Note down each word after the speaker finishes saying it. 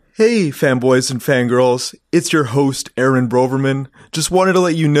Hey, fanboys and fangirls, it's your host, Aaron Broverman. Just wanted to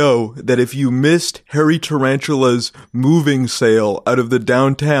let you know that if you missed Harry Tarantula's moving sale out of the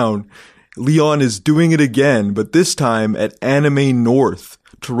downtown, Leon is doing it again, but this time at Anime North,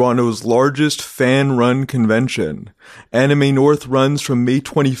 Toronto's largest fan-run convention. Anime North runs from May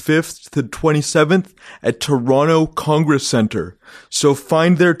 25th to 27th at Toronto Congress Centre. So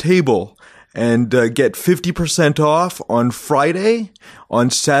find their table and get 50% off on Friday. On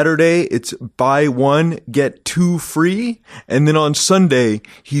Saturday, it's buy one, get two free. And then on Sunday,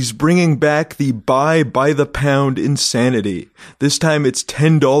 he's bringing back the buy by the pound insanity. This time it's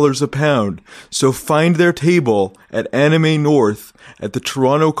 $10 a pound. So find their table at Anime North at the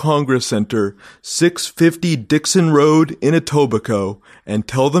Toronto Congress Centre, 650 Dixon Road in Etobicoke, and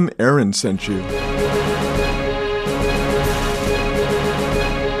tell them Aaron sent you.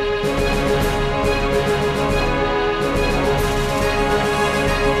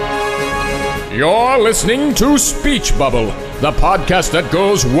 You're listening to Speech Bubble, the podcast that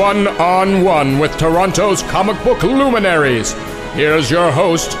goes one-on-one with Toronto's comic book luminaries. Here's your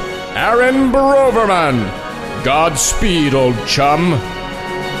host, Aaron Broverman. Godspeed, old chum.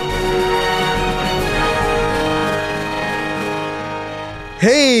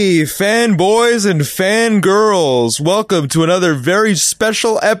 Hey, fanboys and fangirls, welcome to another very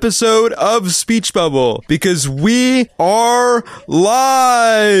special episode of Speech Bubble, because we are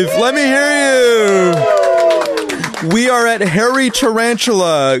live. Let me hear you. We are at Harry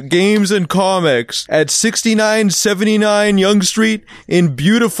Tarantula Games and Comics at 6979 Yonge Street in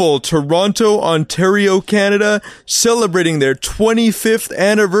beautiful Toronto, Ontario, Canada, celebrating their 25th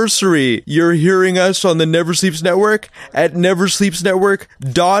anniversary. You're hearing us on the Never Sleeps Network at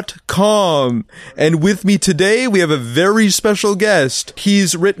neversleepsnetwork.com. And with me today, we have a very special guest.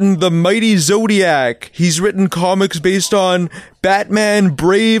 He's written The Mighty Zodiac. He's written comics based on Batman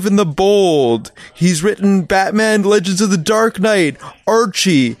Brave and the Bold. He's written Batman Legends of the Dark Knight,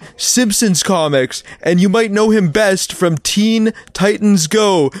 Archie, Simpsons comics, and you might know him best from Teen Titans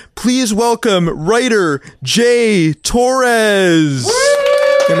Go. Please welcome writer Jay Torres.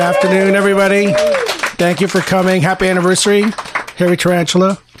 Good afternoon, everybody. Thank you for coming. Happy anniversary, Harry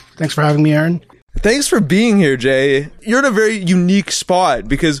Tarantula. Thanks for having me, Aaron. Thanks for being here, Jay. You're in a very unique spot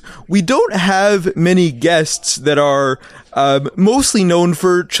because we don't have many guests that are mostly known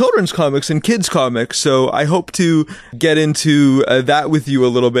for children's comics and kids comics. So I hope to get into that with you a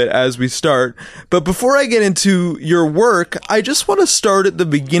little bit as we start. But before I get into your work, I just want to start at the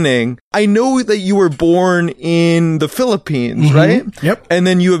beginning. I know that you were born in the Philippines, right? Yep. And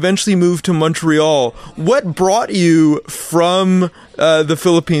then you eventually moved to Montreal. What brought you from the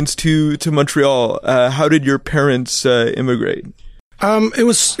Philippines to Montreal? How did your parents immigrate? It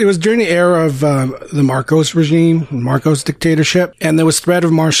was during the era of the Marcos regime, Marcos dictatorship, and there was threat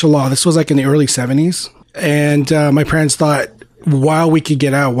of martial law. This was like in the early 70s. And my parents thought, while we could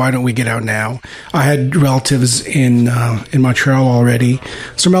get out, why don't we get out now? I had relatives in Montreal already,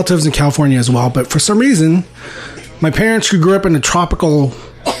 some relatives in California as well. But for some reason, my parents, who grew up in a tropical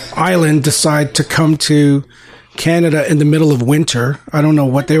island, decide to come to Canada in the middle of winter. I don't know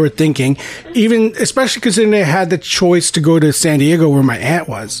what they were thinking, even especially considering they had the choice to go to San Diego where my aunt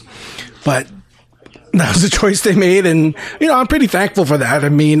was. But that was the choice they made, and I'm pretty thankful for that. I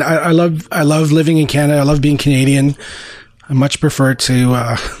mean, I love living in Canada. I love being Canadian. I much prefer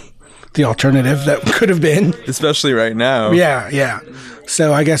to the alternative that could have been, especially right now. Yeah.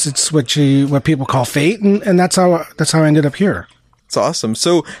 So I guess it's what people call fate, and that's how I ended up here. It's awesome.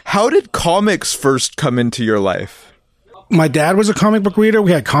 So how did comics first come into your life? My dad was a comic book reader.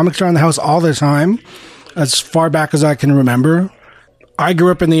 We had comics around the house all the time, as far back as I can remember. I grew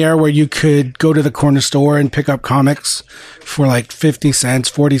up in the era where you could go to the corner store and pick up comics for like 50 cents,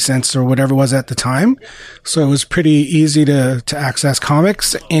 40 cents, or whatever it was at the time. So it was pretty easy to access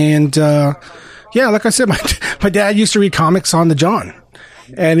comics. And like I said, my dad used to read comics on the John.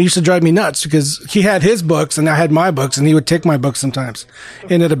 And he used to drive me nuts because he had his books and I had my books, and he would take my books sometimes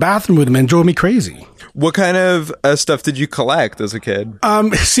into the bathroom with him and drove me crazy. What kind of stuff did you collect as a kid?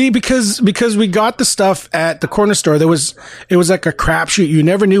 Because we got the stuff at the corner store, it was like a crapshoot. You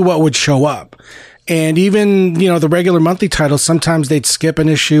never knew what would show up. And even, the regular monthly titles, sometimes they'd skip an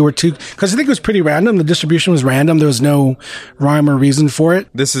issue or two, because I think it was pretty random. The distribution was random. There was no rhyme or reason for it.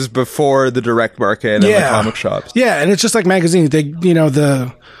 This is before the direct market and the comic shops. Yeah, and it's just like magazines. They,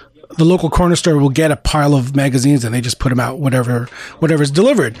 the local corner store will get a pile of magazines and they just put them out, whatever's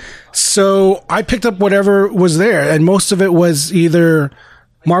delivered. So I picked up whatever was there, and most of it was either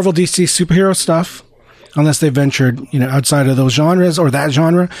Marvel, DC superhero stuff, unless they ventured, outside of those genres or that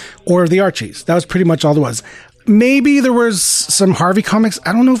genre, or the Archies. That was pretty much all there was. Maybe there was some Harvey comics.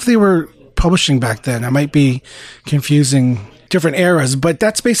 I don't know if they were publishing back then. I might be confusing different eras, but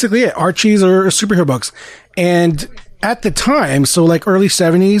that's basically it. Archie's or superhero books. And at the time, so like early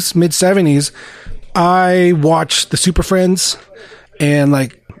 70s, mid 70s, I watched the Super Friends and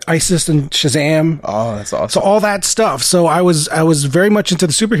like ISIS and Shazam. Oh, that's awesome. So all that stuff. So I was very much into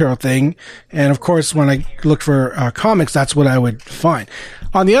the superhero thing. And of course, when I looked for comics, that's what I would find.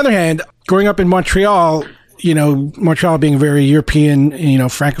 On the other hand, growing up in Montreal, Montreal being a very European,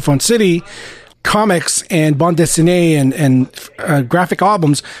 Francophone city, comics and bande dessinée and graphic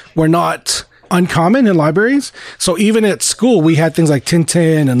albums were not uncommon in libraries. So even at school, we had things like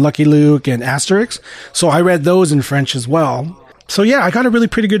Tintin and Lucky Luke and Asterix. So I read those in French as well. So yeah, I got a really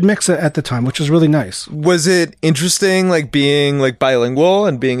pretty good mix at the time, which was really nice. Was it interesting, like being like bilingual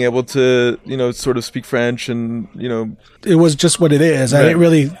and being able to, sort of speak French and, It was just what it is. Right. I didn't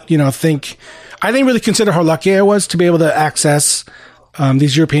really, I didn't really consider how lucky I was to be able to access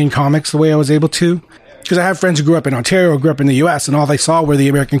these European comics the way I was able to. Because I have friends who grew up in Ontario or grew up in the US, and all they saw were the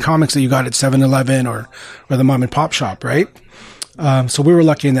American comics that you got at 7-Eleven or the mom and pop shop, right? So we were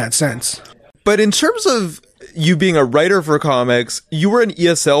lucky in that sense. But in terms of you being a writer for comics, you were an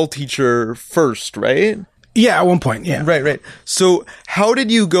ESL teacher first, right? Yeah, at one point, yeah. Right. So how did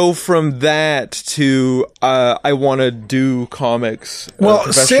you go from that to I want to do comics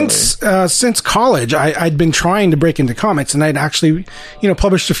Well, since college, I'd been trying to break into comics, and I'd actually,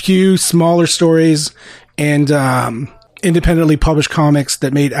 published a few smaller stories and independently published comics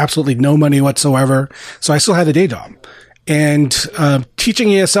that made absolutely no money whatsoever. So I still had a day job. And teaching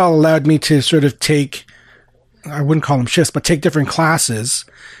ESL allowed me to sort of take, I wouldn't call them shifts, but take different classes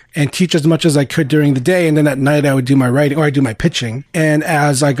and teach as much as I could during the day. And then at night I would do my writing or I do my pitching. And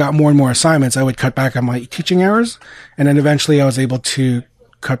as I got more and more assignments, I would cut back on my teaching hours. And then eventually I was able to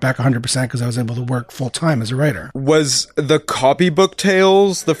cut back 100% because I was able to work full time as a writer. Was the Copybook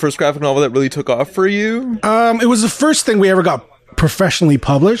Tales the first graphic novel that really took off for you? It was the first thing we ever got professionally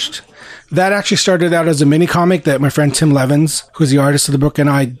published. That actually started out as a mini comic that my friend Tim Levins, who's the artist of the book, and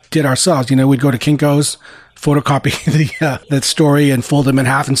I did ourselves. We'd go to Kinko's, photocopy the story and fold them in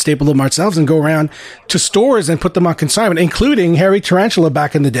half and staple them ourselves and go around to stores and put them on consignment, including Harry Tarantula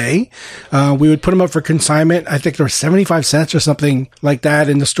back in the day. We would put them up for consignment. I think there were 75 cents or something like that,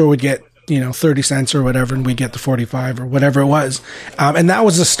 and the store would get 30 cents or whatever, and we get the 45 or whatever it was. And that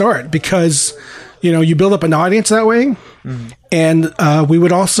was the start because, you build up an audience that way. Mm-hmm. And we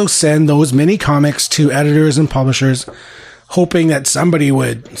would also send those mini comics to editors and publishers, hoping that somebody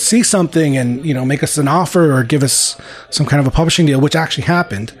would see something and, make us an offer or give us some kind of a publishing deal, which actually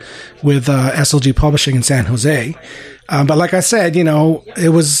happened with SLG Publishing in San Jose. But like I said,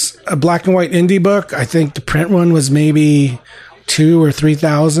 it was a black and white indie book. I think the print one was maybe 2,000 or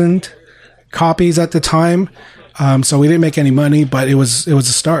 3,000 copies at the time. So we didn't make any money, but it was a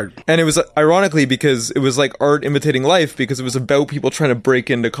start. And it was ironically because it was like art imitating life because it was about people trying to break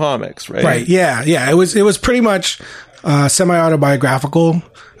into comics, right? Right. Yeah. It was pretty much semi-autobiographical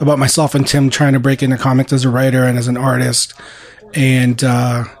about myself and Tim trying to break into comics as a writer and as an artist. And,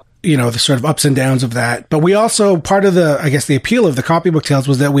 the sort of ups and downs of that. But we also, part of the appeal of the Copybook Tales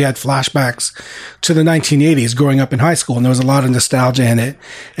was that we had flashbacks to the 1980s growing up in high school, and there was a lot of nostalgia in it.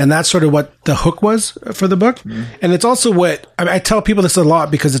 And that's sort of what the hook was for the book. Mm. And it's also I tell people this a lot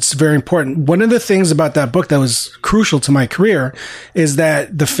because it's very important. One of the things about that book that was crucial to my career is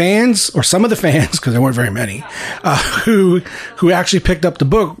that the fans, or some of the fans, because there weren't very many, who actually picked up the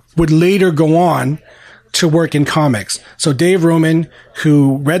book would later go on to work in comics. So Dave Roman,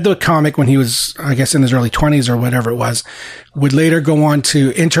 who read the comic when he was, I guess, in his early 20s or whatever it was, would later go on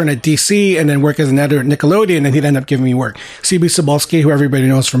to intern at DC and then work as an editor at Nickelodeon, and he'd end up giving me work. C.B. Cebulski, who everybody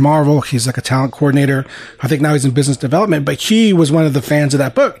knows from Marvel, he's like a talent coordinator. I think now he's in business development, but he was one of the fans of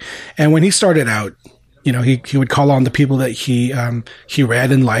that book. And when he started out, he would call on the people that he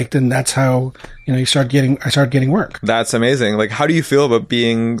read and liked, and that's how, I started getting work. That's amazing. Like, how do you feel about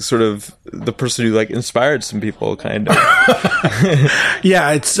being sort of the person who inspired some people, kind of?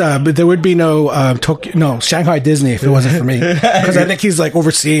 Yeah, it's, but there would be no Shanghai Disney if it wasn't for me. Because I think he's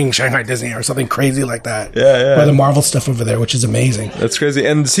overseeing Shanghai Disney or something crazy like that. Yeah. Or the Marvel stuff over there, which is amazing. That's crazy.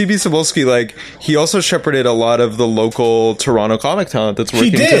 And C.B. Cebulski, he also shepherded a lot of the local Toronto comic talent that's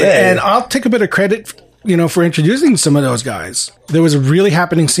working today. He did, and I'll take a bit of credit for introducing some of those guys. There was a really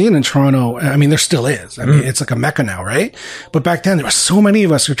happening scene in Toronto. I mean, there still is. I mean, it's like a mecca now, right? But back then, there were so many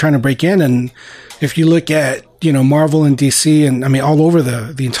of us who were trying to break in. And if you look at, Marvel and DC and, all over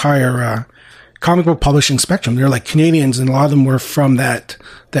the entire comic book publishing spectrum, they're like Canadians, and a lot of them were from that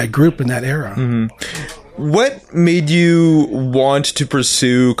group in that era. Mm-hmm. What made you want to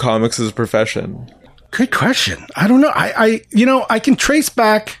pursue comics as a profession? Good question. I don't know. I can trace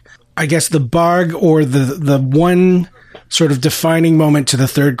back, I guess, the bug or the one sort of defining moment to the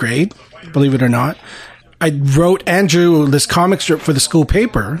third grade, believe it or not. I wrote Andrew this comic strip for the school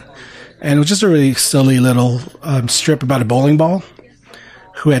paper, and it was just a really silly little strip about a bowling ball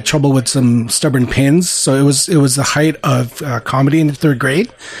who had trouble with some stubborn pins. So it was the height of comedy in the third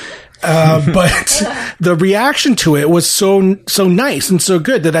grade. But the reaction to it was so nice and so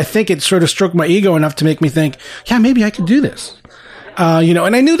good that I think it sort of stroked my ego enough to make me think, yeah, maybe I could do this. And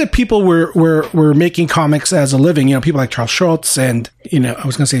I knew that people were making comics as a living, people like Charles Schultz and, I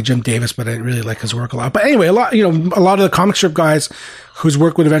was going to say Jim Davis, but I really like his work a lot. But anyway, a lot of the comic strip guys whose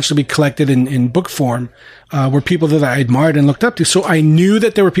work would eventually be collected in book form, were people that I admired and looked up to. So I knew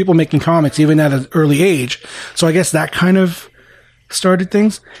that there were people making comics even at an early age. So I guess that kind of started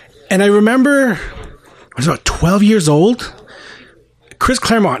things. And I remember I was about 12 years old. Chris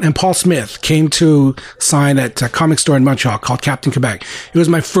Claremont and Paul Smith came to sign at a comic store in Montreal called Captain Quebec. It was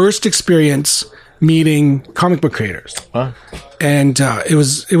my first experience meeting comic book creators. Huh. And it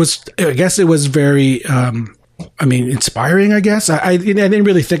was very, inspiring, I guess. I didn't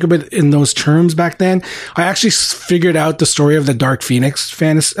really think of it in those terms back then. I actually figured out the story of the Dark Phoenix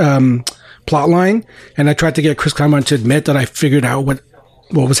plot line, and I tried to get Chris Claremont to admit that I figured out what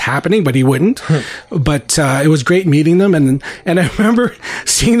was happening, but he wouldn't. But it was great meeting them, and I remember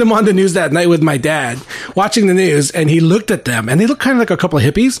seeing them on the news that night with my dad, watching the news, and he looked at them, and they looked kind of like a couple of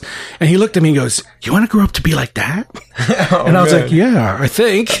hippies, and he looked at me and goes, "You want to grow up to be like that?" And I was like, "Yeah, I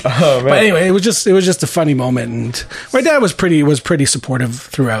think." But anyway, it was just a funny moment, and my dad was pretty supportive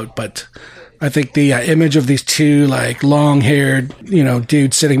throughout, but I think the image of these two long-haired,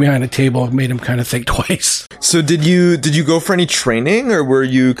 dudes sitting behind a table made him kind of think twice. So did you go for any training, or were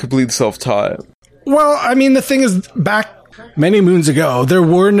you completely self-taught? Well, the thing is, back many moons ago, there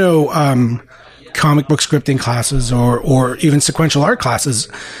were no comic book scripting classes or even sequential art classes.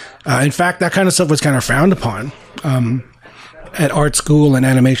 In fact, that kind of stuff was kind of frowned upon at art school and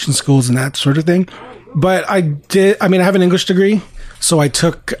animation schools and that sort of thing. But I have an English degree, so I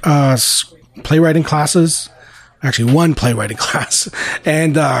took playwriting classes, actually one playwriting class,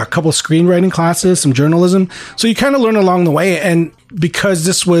 and a couple of screenwriting classes, some journalism. So you kind of learn along the way. And because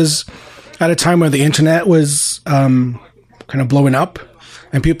this was at a time where the internet was kind of blowing up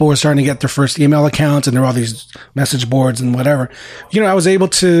and people were starting to get their first email accounts, and there were all these message boards and whatever, I was able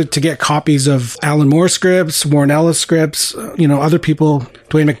to get copies of Alan Moore scripts, Warren Ellis scripts, other people,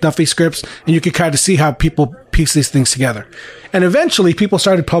 Dwayne McDuffie scripts, and you could kind of see how people piece these things together. And eventually people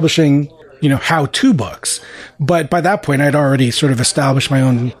started publishing how-to books. But by that point, I'd already sort of established my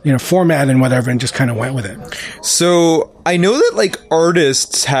own, format and whatever, and just kind of went with it. So I know that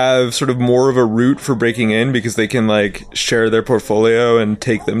artists have sort of more of a route for breaking in because they can share their portfolio and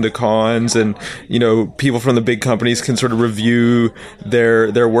take them to cons, and, people from the big companies can sort of review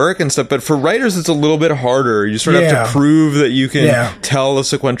their work and stuff. But for writers, it's a little bit harder. You sort of have to prove that you can tell a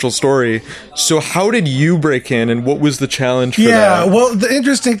sequential story. So how did you break in, and what was the challenge for that? Yeah, well, the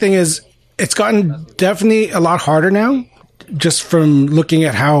interesting thing is, it's gotten definitely a lot harder now, just from looking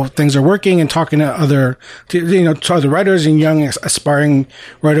at how things are working and talking to other writers and young aspiring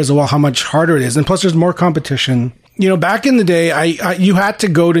writers as well, how much harder it is. And plus there's more competition. Back in the day, you had to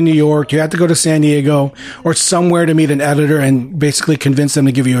go to New York, you had to go to San Diego or somewhere to meet an editor and basically convince them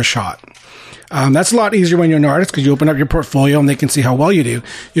to give you a shot. That's a lot easier when you're an artist because you open up your portfolio and they can see how well you do.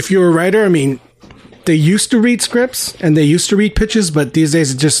 If you're a writer, they used to read scripts and they used to read pitches, but these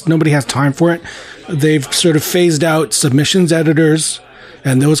days nobody has time for it. They've sort of phased out submissions editors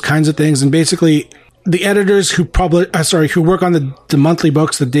and those kinds of things. And basically the editors who work on the monthly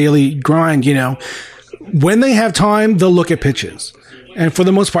books, the daily grind, when they have time, they'll look at pitches. And for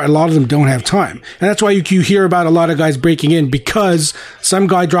the most part, a lot of them don't have time. And that's why you hear about a lot of guys breaking in because some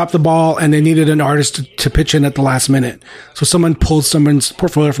guy dropped the ball and they needed an artist to pitch in at the last minute. So someone pulls someone's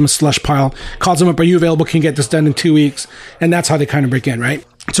portfolio from a slush pile, calls them up, "Are you available? Can you get this done in 2 weeks?" And that's how they kind of break in, right?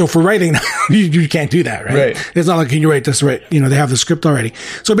 So for writing, you can't do that, right? It's not like, can you write this right? They have the script already.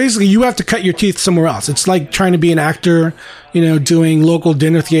 So basically you have to cut your teeth somewhere else. It's like trying to be an actor, doing local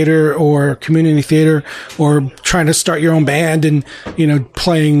dinner theater or community theater, or trying to start your own band and,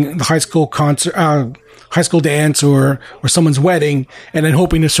 playing the high school concert, high school dance or someone's wedding, and then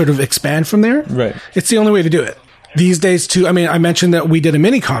hoping to sort of expand from there. Right. It's the only way to do it. These days too, I mentioned that we did a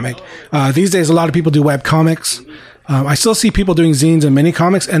mini comic. These days, a lot of people do web comics. I still see people doing zines and mini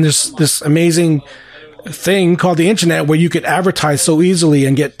comics, and there's this amazing thing called the internet where you could advertise so easily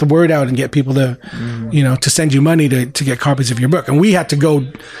and get the word out and get people to, to send you money to get copies of your book. And we had to go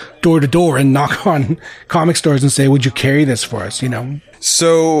door to door and knock on comic stores and say, "Would you carry this for us?"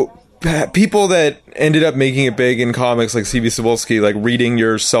 So people that ended up making it big in comics, like C.B. Cebulski, like reading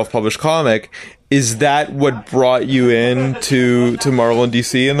your self-published comic, is that what brought you in to Marvel and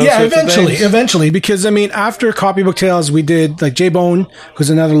DC and those sorts of things? Eventually, because I mean, after Copybook Tales, we did like Jay Bone, who's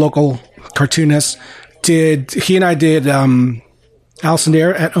another local cartoonist. He and I did Allison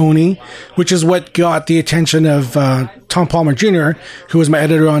Dare at Oni, which is what got the attention of Tom Palmer Jr., who was my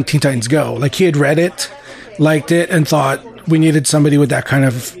editor on Teen Titans Go. Like, he had read it, liked it, and thought we needed somebody with that kind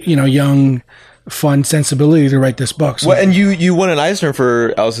of, young, fun sensibility to write this book. So, well, and you won an Eisner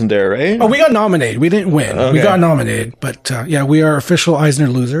for Allison Dare, right? Oh, we got nominated. We didn't win. Okay. We got nominated, but we are official Eisner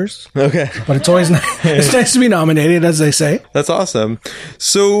losers. Okay, but it's always nice. It's nice to be nominated, as they say. That's awesome.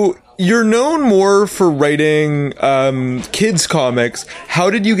 So you're known more for writing kids comics. How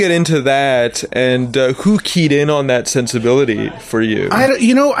did you get into that, and who keyed in on that sensibility for you? I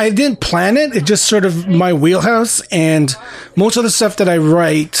didn't plan it. It just sort of my wheelhouse, and most of the stuff that I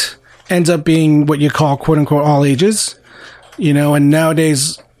write ends up being what you call quote unquote all ages, and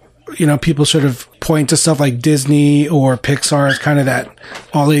nowadays, people sort of point to stuff like Disney or Pixar as kind of that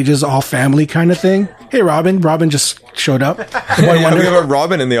all ages, all family kind of thing. Hey, Robin just showed up. We have a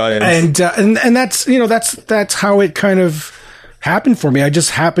Robin in the audience. And that's how it kind of happened for me. I just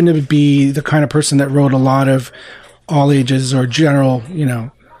happened to be the kind of person that wrote a lot of all ages or general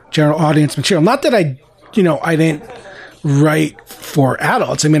audience material. Not that I didn't write for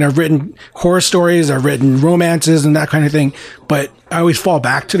adults. I mean, I've written horror stories, I've written romances and that kind of thing, but I always fall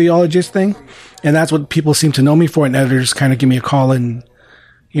back to the all ages thing. And that's what people seem to know me for. And editors kind of give me a call and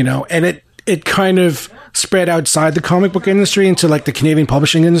it kind of spread outside the comic book industry into like the Canadian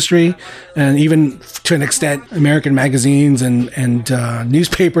publishing industry, and even to an extent, American magazines and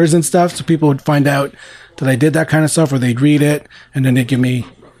newspapers and stuff. So people would find out that I did that kind of stuff, or they'd read it and then they'd give me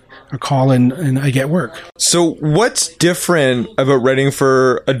a call and I get work. So what's different about writing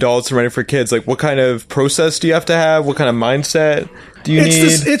for adults and writing for kids? Like, what kind of process do you have to have? What kind of mindset do you need?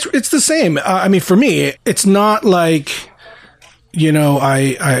 It's the same. I mean, for me, it's not like,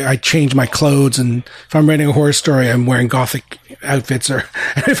 I change my clothes, and if I'm writing a horror story, I'm wearing gothic outfits, or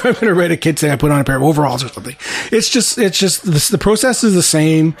if I'm going to write a kid's thing, I put on a pair of overalls or something. It's just the process is the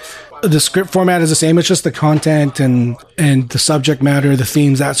same. The script format is the same. It's just the content and the subject matter, the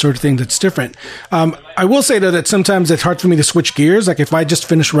themes, that sort of thing that's different. I will say though that sometimes it's hard for me to switch gears. Like if I just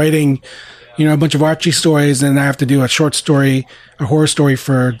finish writing, a bunch of Archie stories and I have to do a short story, a horror story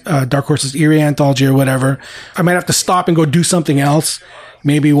for Dark Horse's Eerie Anthology or whatever, I might have to stop and go do something else.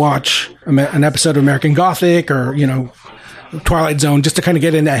 Maybe watch an episode of American Gothic or, Twilight Zone, just to kind of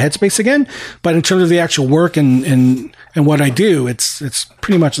get in that headspace again. But in terms of the actual work and what I do, it's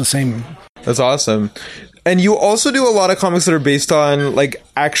pretty much the same. That's awesome. And you also do a lot of comics that are based on like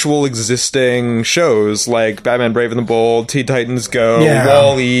actual existing shows, like Batman Brave and the Bold, Teen Titans Go,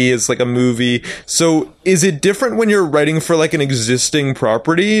 Wall-E is like a movie. So is it different when you're writing for like an existing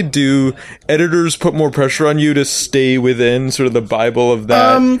property? Do editors put more pressure on you to stay within sort of the Bible of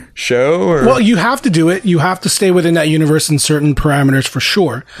that show? Or? Well, you have to do it. You have to stay within that universe in certain parameters for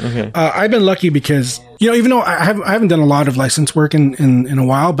sure. Okay. I've been lucky because, even though I haven't done a lot of license work in a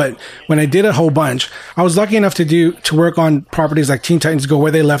while, but when I did a whole bunch, I was lucky enough to work on properties like Teen Titans Go,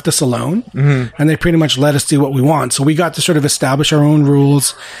 where they left us alone, and they pretty much let us do what we want. So we got to sort of establish our own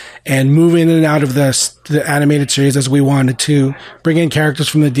rules and move in and out of the animated series as we wanted to, bring in characters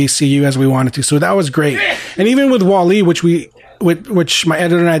from the DCU as we wanted to. So that was great. And even with Wall-E, which my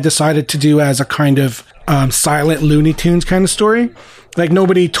editor and I decided to do as a kind of silent Looney Tunes kind of story. Like,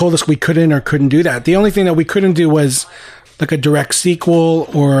 nobody told us we couldn't or couldn't do that. The only thing that we couldn't do was like a direct sequel,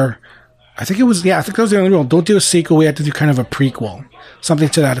 or I think that was the only rule. Don't do a sequel. We had to do kind of a prequel, something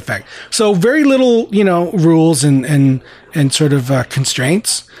to that effect. So very little, rules and sort of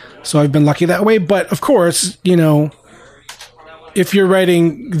constraints. So I've been lucky that way. But of course, if you're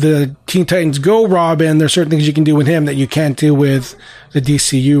writing the Teen Titans Go Robin, there's certain things you can do with him that you can't do with the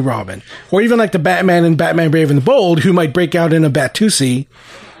DCU Robin. Or even like the Batman and Batman Brave and the Bold, who might break out in a Batusi.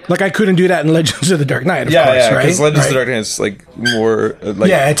 Like, I couldn't do that in Legends of the Dark Knight, of course, right? Because Legends of the Dark Knight is like more...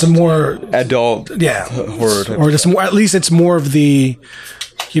 it's a more... adult horror type. Or just more, at least it's more of the,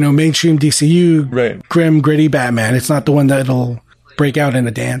 mainstream DCU, grim, gritty Batman. It's not the one that'll break out in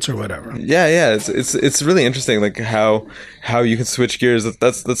a dance or whatever. Yeah. It's really interesting, like how you can switch gears.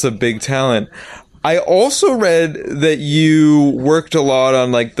 That's a big talent. I also read that you worked a lot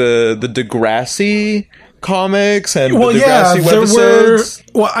on like the Degrassi comics and the Degrassi webisodes.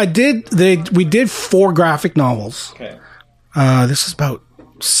 I did. We did 4 graphic novels. Okay. This is about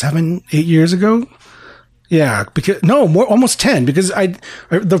 7-8 years ago. Yeah, almost 10, because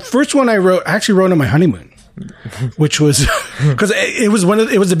the first one I actually wrote on my honeymoon. which was because it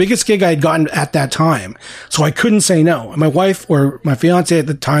was the biggest gig I had gotten at that time. So I couldn't say no. My wife, or my fiance at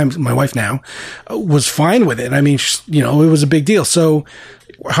the time, my wife now, was fine with it. I mean, it was a big deal. So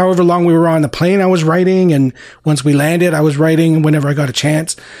however long we were on the plane, I was writing. And once we landed, I was writing whenever I got a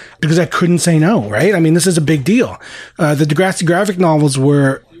chance because I couldn't say no, right? I mean, this is a big deal. The Degrassi graphic novels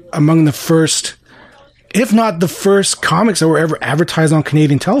were among the first, if not the first, comics that were ever advertised on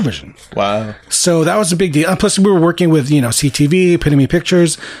Canadian television. Wow. So that was a big deal. And plus, we were working with, CTV, Epitome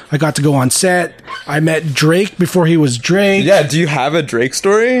Pictures. I got to go on set. I met Drake before he was Drake. Yeah, do you have a Drake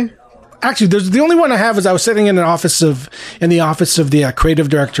story? Actually, the only one I have is I was sitting in the office of the creative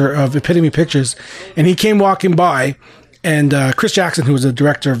director of Epitome Pictures, and he came walking by, and Chris Jackson, who was the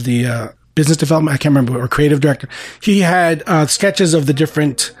director of the business development, I can't remember, or creative director, he had sketches of the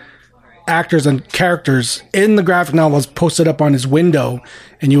different actors and characters in the graphic novels posted up on his window,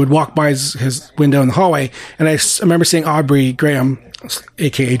 and you would walk by his window in the hallway, and I remember seeing Aubrey Graham,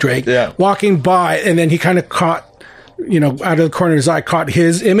 aka Drake, walking by, and then he kind of caught, out of the corner of his eye, caught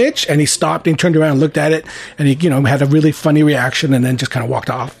his image, and he stopped and turned around and looked at it, and he, had a really funny reaction, and then just kind of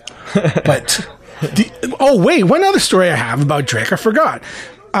walked off. But one other story I have about Drake, I forgot.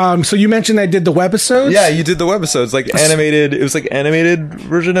 So you mentioned I did the webisodes? Yeah, you did the webisodes, like animated. It was like animated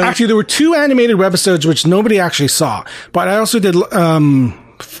version of. Actually, there were 2 animated webisodes which nobody actually saw, but I also did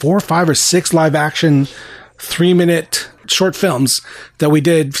 4, 5, or 6 live action 3-minute short films that we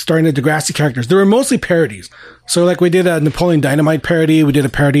did starring the Degrassi characters. They were mostly parodies. So like we did a Napoleon Dynamite parody, we did a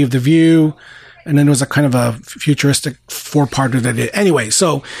parody of The View, and then there was a kind of a futuristic 4-parter that I did. Anyway,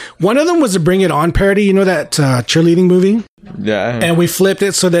 so one of them was a Bring It On parody, that cheerleading movie? Yeah. And we flipped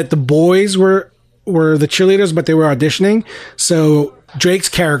it so that the boys were the cheerleaders, but they were auditioning. So Drake's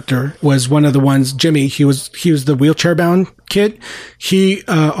character was one of the ones, Jimmy, he was the wheelchair bound kid. He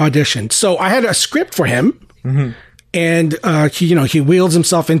auditioned. So I had a script for him. Mm-hmm. And he wheels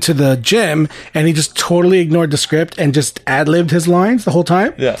himself into the gym, and he just totally ignored the script and just ad-libbed his lines the whole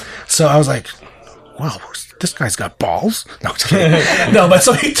time. Yeah. So I was like, wow, this guy's got balls. No, just kidding. No, but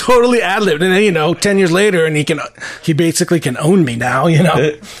so he totally ad-libbed, and then 10 years later, and he basically can own me now.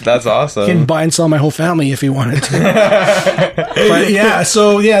 That's awesome. He can buy and sell my whole family if he wanted to. But yeah,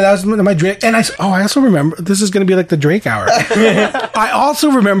 so that was my Drake. And I also remember, this is going to be like the Drake hour. I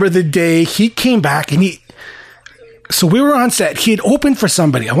also remember the day he came back, and so we were on set. He had opened for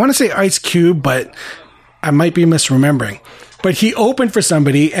somebody. I want to say Ice Cube, but I might be misremembering. But he opened for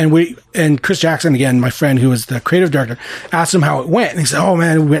somebody, and Chris Jackson, again, my friend who was the creative director, asked him how it went. And he said, "Oh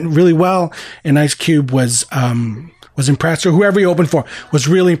man, it went really well." And Ice Cube was impressed, or whoever he opened for was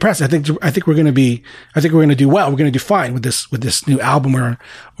really impressed. I think we're going to do well. We're going to do fine with this new album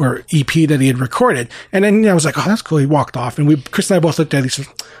or EP that he had recorded. And then I was like, "Oh, that's cool." He walked off, and Chris and I both looked at it. He said,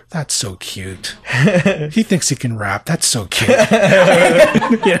 "That's so cute." He thinks he can rap. That's so cute.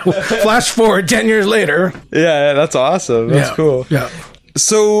 Flash forward 10 years later. Yeah, that's awesome. That's cool. Yeah.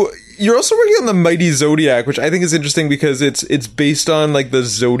 So you're also working on the Mighty Zodiac, which I think is interesting because it's based on like the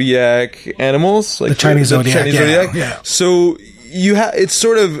zodiac animals, like the Chinese Zodiac. Yeah. So it's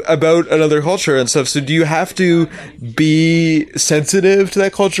sort of about another culture and stuff. So do you have to be sensitive to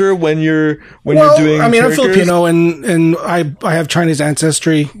that culture when you're doing? I mean, characters? I'm Filipino and I have Chinese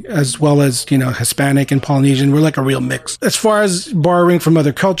ancestry as well as Hispanic and Polynesian. We're like a real mix. As far as borrowing from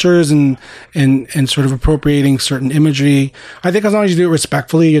other cultures and sort of appropriating certain imagery, I think as long as you do it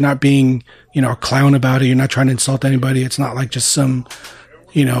respectfully, you're not being a clown about it. You're not trying to insult anybody. It's not like just some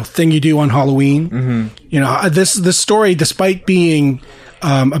thing you do on Halloween. Mm-hmm. This story, despite being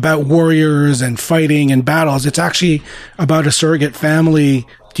about warriors and fighting and battles, it's actually about a surrogate family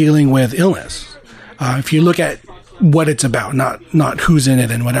dealing with illness. If you look at what it's about, not who's in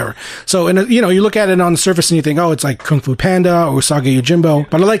it and whatever. So, you look at it on the surface and you think, oh, it's like Kung Fu Panda or Usagi Yojimbo.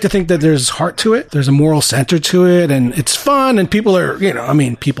 But I like to think that there's heart to it. There's a moral center to it, and it's fun. And people are,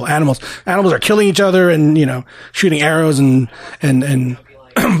 animals are killing each other and shooting arrows and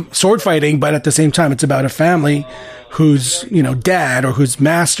sword fighting, but at the same time, it's about a family whose, dad or whose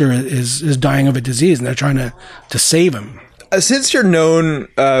master is dying of a disease, and they're trying to save him. Since you're known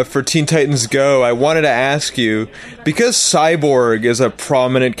for Teen Titans Go, I wanted to ask you, because Cyborg is a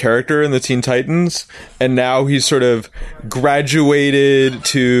prominent character in the Teen Titans, and now he's sort of graduated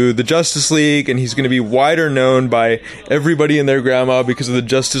to the Justice League, and he's going to be wider known by everybody and their grandma because of the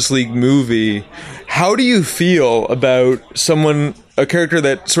Justice League movie. How do you feel about a character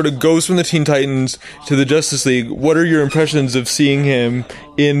that sort of goes from the Teen Titans to the Justice League? What are your impressions of seeing him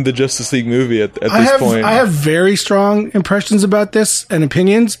in the Justice League movie at this point? I have very strong impressions about this and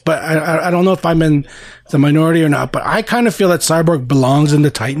opinions, but I don't know if I'm in the minority or not, but I kind of feel that Cyborg belongs in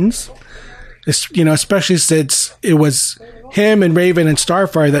the Titans. especially since it was him and Raven and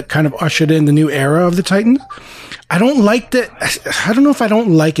Starfire that kind of ushered in the new era of the Titans. I don't like that. I don't know if I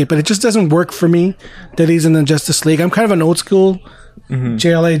don't like it, but it just doesn't work for me that he's in the Justice League. I'm kind of an old school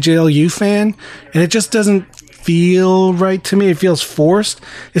JLA, JLU fan, and it just doesn't feel right to me. It feels forced,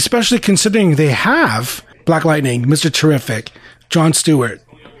 especially considering they have Black Lightning, Mr. Terrific, John Stewart,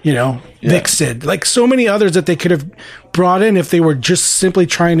 Vixen, like so many others that they could have brought in if they were just simply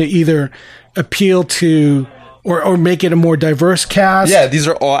trying to either appeal to or make it a more diverse cast. Yeah, these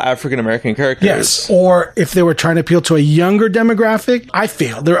are all African-American characters. Yes, or if they were trying to appeal to a younger demographic. I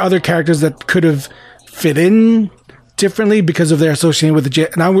feel there are other characters that could have fit in differently because of their association with the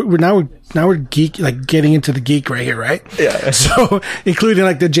now we're geek, like getting into the geek right here, right? Yeah. So including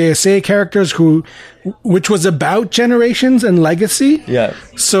like the JSA characters which was about generations and legacy. Yeah.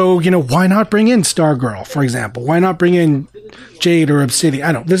 So why not bring in Stargirl, for example? Why not bring in Jade or Obsidian?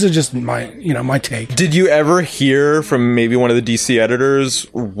 I don't. This is just my my take. Did you ever hear from maybe one of the DC editors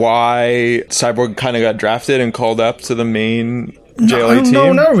why Cyborg kind of got drafted and called up to the main JLA team?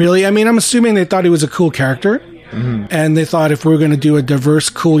 No, not really. I mean, I'm assuming they thought he was a cool character. And they thought if we're going to do a diverse,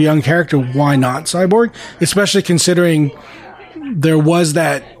 cool young character, why not Cyborg? Especially considering there was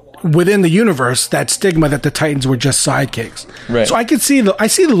that within the universe, that stigma that the Titans were just sidekicks. Right. So I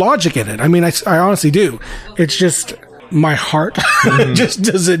see the logic in it. I mean, I honestly do. It's just my heart just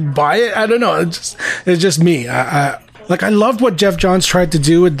doesn't buy it. I don't know. It's just me. I loved what Jeff Johns tried to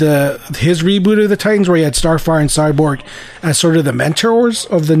do with his reboot of the Titans, where he had Starfire and Cyborg as sort of the mentors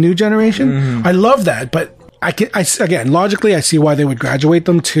of the new generation. I love that, but again, logically, I see why they would graduate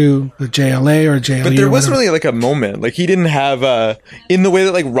them to the JLA or JLU. But there wasn't really like a moment. Like he didn't have in the way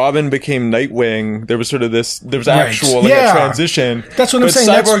that like Robin became Nightwing, there was sort of this, there was actual like a transition. That's what I'm saying.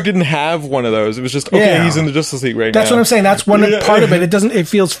 Cyborg didn't have one of those. It was just, okay, he's in the Justice League right now. That's what I'm saying. That's one part of it. It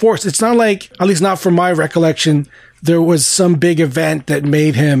feels forced. It's not like, at least not from my recollection, there was some big event that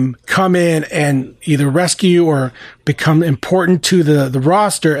made him come in and either rescue or become important to the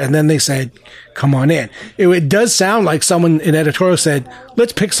roster, and then they said, come on in. It does sound like someone in editorial said,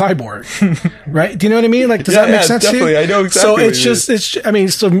 let's pick Cyborg. Right? Do you know what I mean? Like, does that make sense definitely. to you? I know exactly. So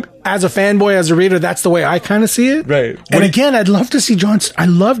so as a fanboy, as a reader, that's the way I kind of see it. Right. And again, I'd love to see I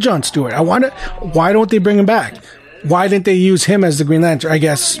love John Stewart. Why don't they bring him back? Why didn't they use him as the Green Lantern? I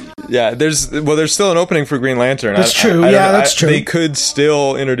guess. Yeah, there's still an opening for Green Lantern. That's true. That's true. They could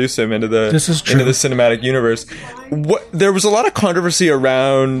still introduce him into the cinematic universe. There was a lot of controversy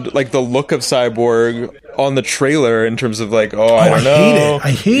around like the look of Cyborg on the trailer in terms of like, I don't know.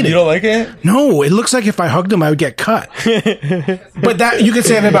 I hate it. You don't like it? No, it looks like if I hugged him, I would get cut. But that you can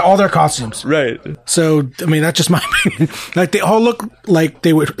say that about all their costumes, right? So I mean, that's just my opinion. Like they all look like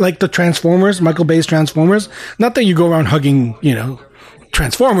they would like the Transformers, Michael Bay's Transformers. Not that you go around hugging,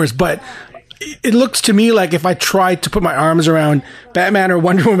 Transformers, but it looks to me like if I tried to put my arms around Batman or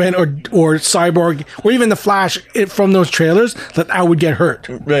Wonder Woman or Cyborg or even the Flash from those trailers, that I would get hurt.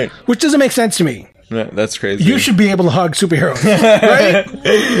 Right. Which doesn't make sense to me. Yeah, that's crazy. You should be able to hug superheroes, right?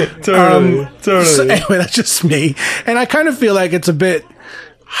 Totally. So anyway, that's just me. And I kind of feel like it's a bit,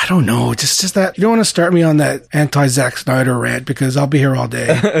 I don't know, just that you don't want to start me on that anti-Zack Snyder rant because I'll be here all day.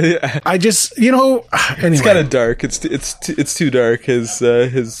 Yeah. I just, anyway. It's kind of dark. It's too dark. His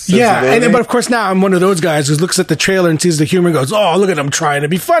yeah, but of course now I'm one of those guys who looks at the trailer and sees the humor and goes, "Oh, look at him trying to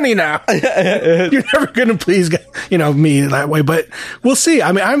be funny now." You're never gonna please, me that way. But we'll see.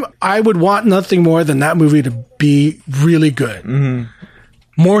 I mean, I would want nothing more than that movie to be really good. Mm-hmm.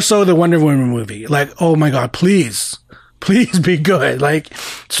 More so the Wonder Woman movie. Like, oh my God, please be good. Like,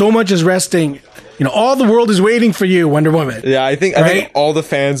 so much is resting. All the world is waiting for you, Wonder Woman. Yeah, I think all the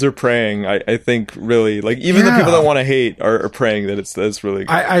fans are praying. I think really, like, even the people that want to hate are praying that it's really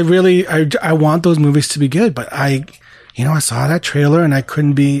good. I want those movies to be good, but I saw that trailer and I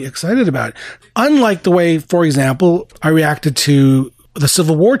couldn't be excited about it. Unlike the way, for example, I reacted to the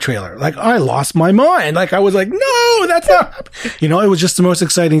Civil War trailer. Like, I lost my mind. Like, I was like, no, that's not, it was just the most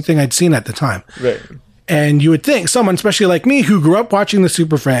exciting thing I'd seen at the time. Right. And you would think someone, especially like me, who grew up watching the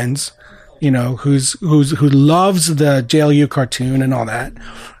Super Friends, who loves the JLU cartoon and all that,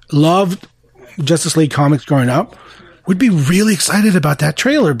 loved Justice League comics growing up, would be really excited about that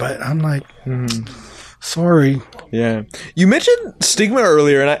trailer. But I'm like, sorry. Yeah. You mentioned stigma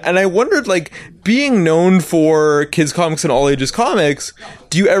earlier, and I wondered, like, being known for kids' comics and all ages comics,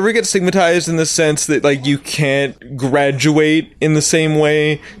 do you ever get stigmatized in the sense that, like, you can't graduate in the same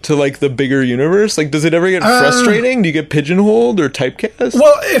way to, like, the bigger universe? Like, does it ever get frustrating? Do you get pigeonholed or typecast?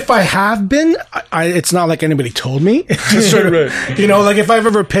 Well, if I have been, it's not like anybody told me. It's just sort of, right. like, if I've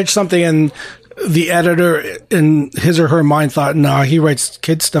ever pitched something and the editor in his or her mind thought, nah, he writes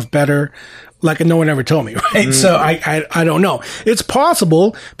kid stuff better. Like no one ever told me, right? So I don't know. It's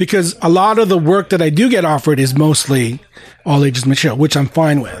possible because a lot of the work that I do get offered is mostly all ages material, which I'm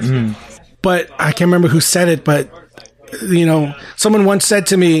fine with. But I can't remember who said it, but someone once said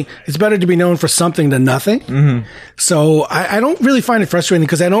to me, it's better to be known for something than nothing. So I don't really find it frustrating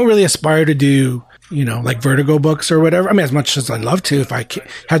because I don't really aspire to do, like Vertigo books or whatever. I mean, as much as I'd love to, if I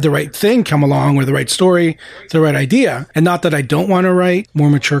had the right thing come along or the right story, the right idea. And not that I don't want to write more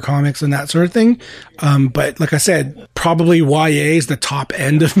mature comics and that sort of thing. But like I said, probably YA is the top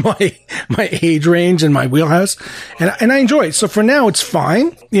end of my age range and my wheelhouse. And I enjoy it. So for now, it's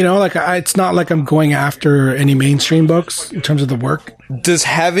fine. It's not like I'm going after any mainstream books in terms of the work. Does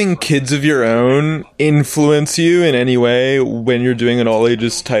having kids of your own influence you in any way when you're doing an all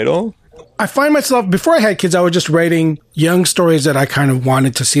ages title? I find myself, before I had kids, I was just writing young stories that I kind of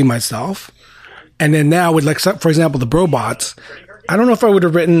wanted to see myself. And then now with, like, for example, the Brobots, I don't know if I would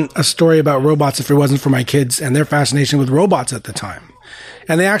have written a story about robots if it wasn't for my kids and their fascination with robots at the time.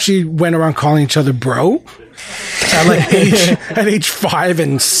 And they actually went around calling each other bro. At age 5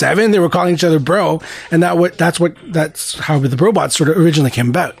 and 7, they were calling each other bro. And that's how the Brobots sort of originally came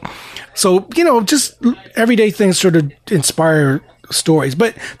about. So, just everyday things sort of inspire stories.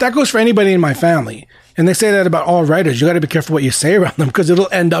 But that goes for anybody in my family. And they say that about all writers. You got to be careful what you say around them because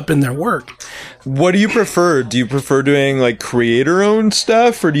it'll end up in their work. What do you prefer? Do you prefer doing like creator-owned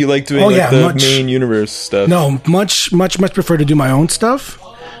stuff, or do you like doing main universe stuff? No, much prefer to do my own stuff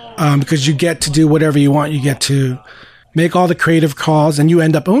because you get to do whatever you want. You get to make all the creative calls, and you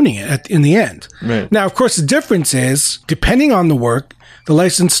end up owning it in the end. Right. Now, of course, the difference is depending on the work. The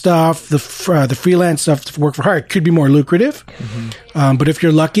licensed stuff, the freelance stuff, the work for hire could be more lucrative. But if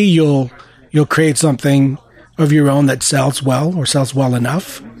you're lucky, you'll create something of your own that sells well or sells well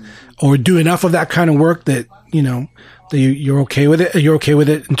enough, or do enough of that kind of work that that you're okay with it. You're okay with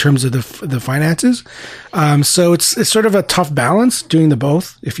it in terms of the finances. So it's sort of a tough balance doing the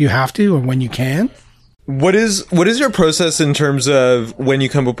both if you have to or when you can. What is your process in terms of when you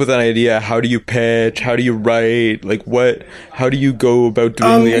come up with an idea? How do you pitch? How do you write? Like how do you go about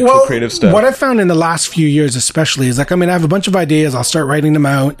doing the actual creative stuff? What I found in the last few years especially is I have a bunch of ideas. I'll start writing them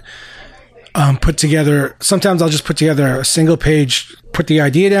out, put together. Sometimes I'll just put together a single page, put the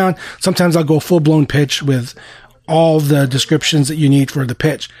idea down. Sometimes I'll go full blown pitch with all the descriptions that you need for the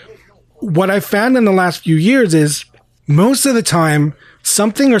pitch. What I've found in the last few years is most of the time,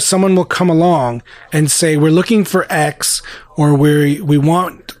 something or someone will come along and say, we're looking for X, or we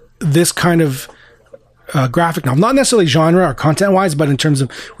want this kind of graphic novel. Not necessarily genre or content-wise, but in terms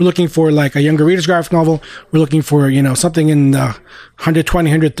of we're looking for like a younger reader's graphic novel. We're looking for, something in the 120,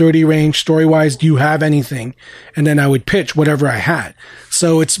 130 range story-wise. Do you have anything? And then I would pitch whatever I had.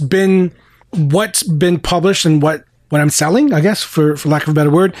 So it's been what's been published and what I'm selling, I guess, for lack of a better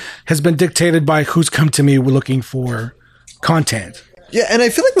word, has been dictated by who's come to me looking for content. Yeah, and I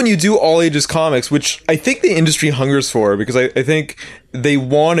feel like when you do all ages comics, which I think the industry hungers for, because I think they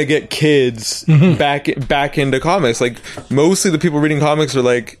want to get kids back into comics. Like mostly the people reading comics are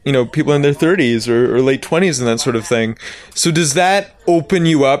like, people in their 30s or late 20s and that sort of thing. So does that open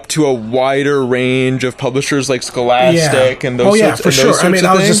you up to a wider range of publishers like Scholastic and those sorts for sure.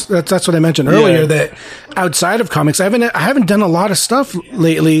 That's what I mentioned earlier, Yeah. that outside of comics, I haven't done a lot of stuff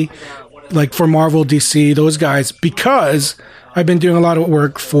lately, like for Marvel, DC, those guys, because I've been doing a lot of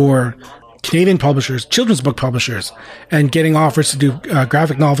work for Canadian publishers, children's book publishers, and getting offers to do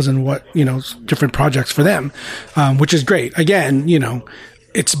graphic novels and different projects for them, which is great. Again,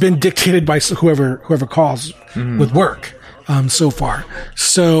 it's been dictated by whoever calls with work so far.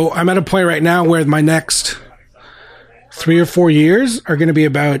 So I'm at a point right now where my next 3 or 4 years are going to be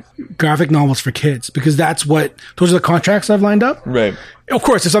about graphic novels for kids, because those are the contracts I've lined up. Right. Of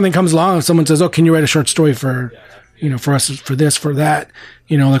course, if something comes along and someone says, "Oh, can you write a short story for for us, for this, for that,"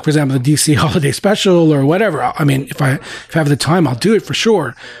 like for example, the DC holiday special or whatever. I mean, if I have the time, I'll do it for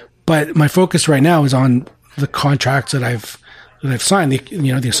sure. But my focus right now is on the contracts that I've signed,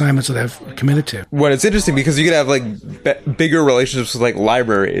 the assignments that I've committed to. Well, it's interesting because you could have like bigger relationships with like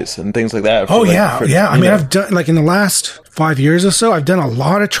libraries and things like that. I mean, I've done in the last 5 years or so, I've done a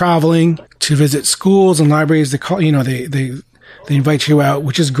lot of traveling to visit schools and libraries. They call, they invite you out,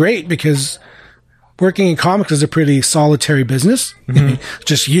 which is great because working in comics is a pretty solitary business.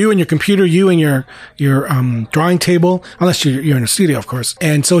 Just you and your computer, you and your drawing table, unless you're in a studio, of course.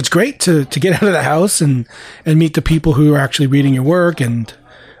 And so it's great to get out of the house and meet the people who are actually reading your work and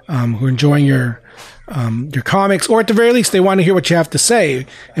who are enjoying your comics, or at the very least, they want to hear what you have to say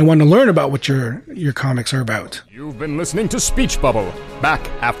and want to learn about what your comics are about. You've been listening to Speech Bubble. Back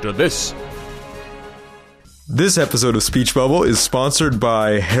after this. This episode of Speech Bubble is sponsored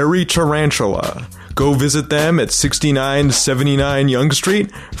by Hairy Tarantula. Go visit them at 6979 Yonge Street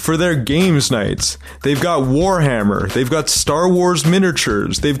for their games nights. They've got Warhammer, they've got Star Wars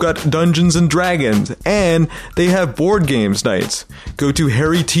miniatures, they've got Dungeons and Dragons, and they have board games nights. Go to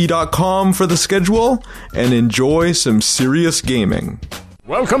hairyt.com for the schedule and enjoy some serious gaming.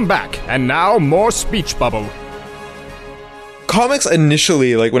 Welcome back, and now more Speech Bubble. Comics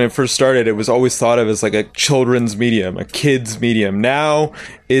initially, like when it first started, it was always thought of as like a children's medium, a kid's medium. Now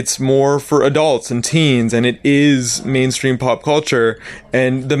it's more for adults and teens, and it is mainstream pop culture.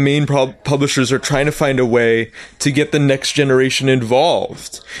 And the main publishers are trying to find a way to get the next generation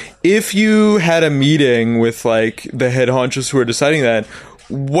involved. If you had a meeting with like the head honchos who are deciding that,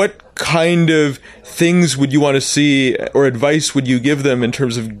 what kind of things would you want to see or advice would you give them in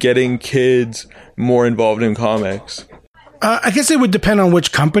terms of getting kids more involved in comics? I guess it would depend on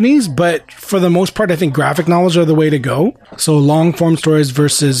which companies, but for the most part, I think graphic novels are the way to go. So long form stories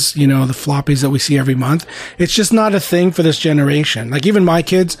versus, the floppies that we see every month. It's just not a thing for this generation. Like even my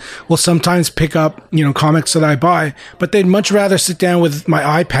kids will sometimes pick up, comics that I buy, but they'd much rather sit down with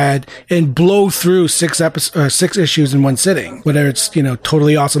my iPad and blow through six issues in one sitting, whether it's,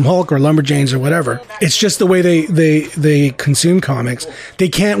 Totally Awesome Hulk or Lumberjanes or whatever. It's just the way they consume comics. They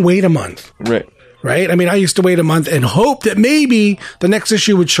can't wait a month. Right? I mean, I used to wait a month and hope that maybe the next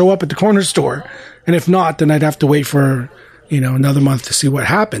issue would show up at the corner store. And if not, then I'd have to wait for, another month to see what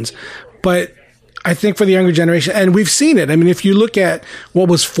happens. But I think for the younger generation, and we've seen it. I mean, if you look at what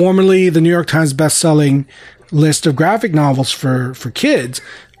was formerly the New York Times best-selling list of graphic novels for kids,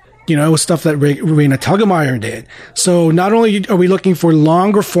 it was stuff that Raina Telgemeier did. So not only are we looking for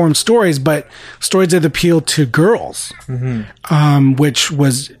longer form stories, but stories that appeal to girls, which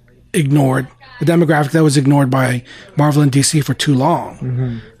was ignored. The demographic that was ignored by Marvel and DC for too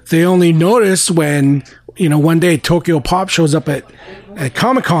long. They only noticed when, one day Tokyo Pop shows up at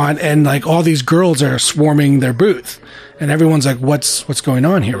Comic-Con and like all these girls are swarming their booth and everyone's like, what's going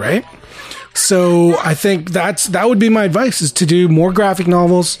on here, right? So I think that would be my advice, is to do more graphic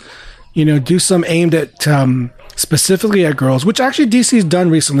novels, do some aimed at, specifically at girls, which actually DC's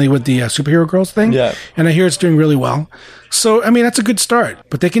done recently with the superhero girls thing. Yeah. And I hear it's doing really well. So, I mean, that's a good start,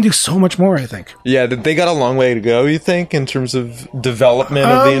 but they can do so much more, I think. Yeah, they got a long way to go, you think, in terms of development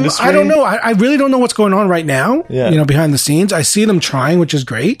of the industry? I don't know. I really don't know what's going on right now, behind the scenes. I see them trying, which is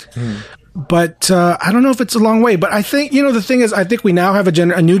great. But I don't know if it's a long way. But I think, the thing is, I think we now have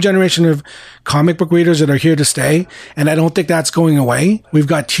a new generation of comic book readers that are here to stay, and I don't think that's going away. We've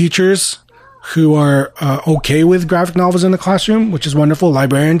got teachers who are okay with graphic novels in the classroom, which is wonderful.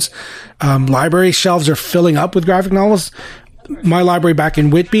 Librarians, library shelves are filling up with graphic novels. My library back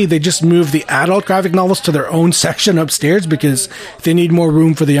in Whitby, they just moved the adult graphic novels to their own section upstairs because they need more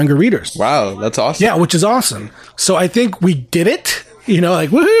room for the younger readers. Wow, that's awesome. Yeah, which is awesome. So I think we did it.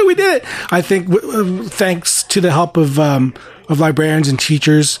 Woohoo, we did it. I think thanks to the help of librarians and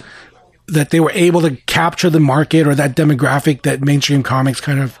teachers, that they were able to capture the market or that demographic that mainstream comics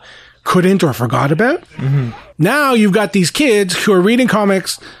kind of couldn't or forgot about. Now you've got these kids who are reading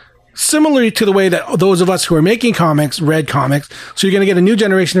comics similarly to the way that those of us who are making comics read comics. So you're going to get a new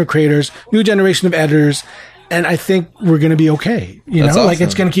generation of creators, new generation of editors, and I think we're going to be okay. Awesome. Like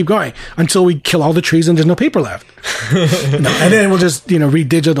it's going to keep going until we kill all the trees and there's no paper left. And then we'll just, read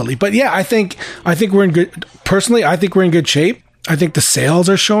digitally. But yeah, I think we're in good, personally, I think we're in good shape. I think the sales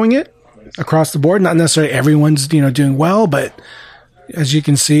are showing it across the board. Not necessarily everyone's, doing well, but as you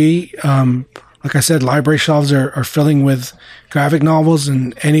can see, like I said, library shelves are filling with graphic novels,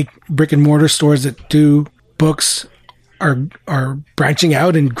 and any brick and mortar stores that do books are branching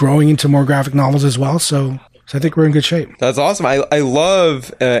out and growing into more graphic novels as well. So I think we're in good shape. That's awesome. I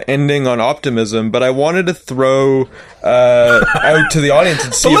love ending on optimism, but I wanted to throw out to the audience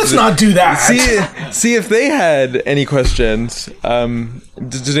and see. But let's not do that. See if they had any questions.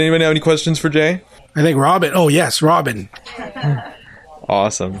 Does anyone have any questions for Jay? I think Robin. Oh yes, Robin.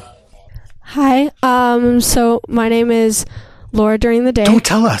 Awesome. Hi. So my name is Laura during the day. Don't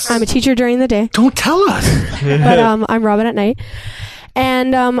tell us. I'm a teacher during the day. Don't tell us. But I'm Robin at night.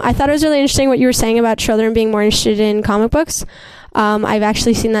 And I thought it was really interesting what you were saying about children being more interested in comic books. I've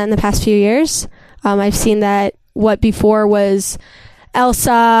actually seen that in the past few years. I've seen that what before was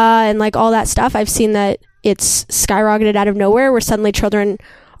Elsa and like all that stuff. I've seen that it's skyrocketed out of nowhere where suddenly children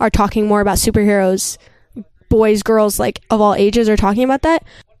are talking more about superheroes. Boys, girls, like of all ages are talking about that.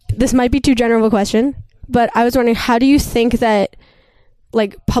 This might be too general of a question, but I was wondering, how do you think that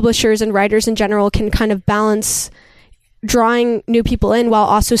like publishers and writers in general can kind of balance drawing new people in while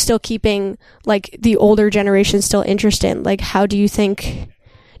also still keeping like the older generation still interested? Like, how do you think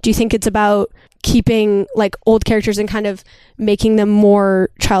it's about keeping like old characters and kind of making them more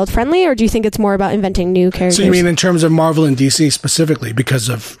child friendly, or do you think it's more about inventing new characters? So you mean in terms of Marvel and DC specifically, because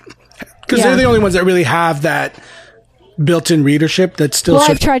they're the only ones that really have that built-in readership that's still...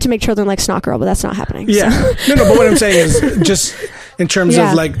 Well, I've tried to make children like Snot Girl, but that's not happening. Yeah. So. No, but what I'm saying is just in terms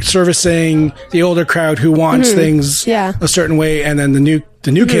of like servicing the older crowd who wants things a certain way, and then the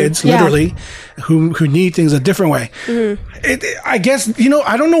new kids, literally, who need things a different way. I guess,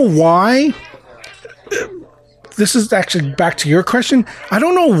 I don't know why... This is actually back to your question. I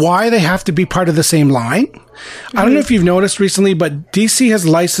don't know why they have to be part of the same line. I don't know if you've noticed recently, but DC has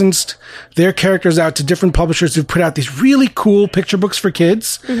licensed their characters out to different publishers who've put out these really cool picture books for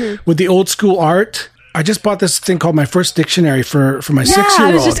kids with the old school art. I just bought this thing called My First Dictionary for my 6-year-old.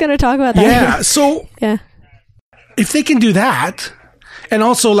 I was just going to talk about that. Yeah, so if they can do that, and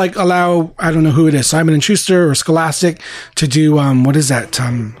also like allow, I don't know who it is, Simon & Schuster or Scholastic to do, what is that?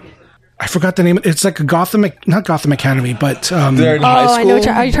 I forgot the name. It's like a not Gotham Academy, but... They're in high school? I know.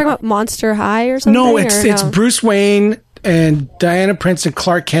 Are you talking about Monster High or something? No, it's Bruce Wayne and Diana Prince and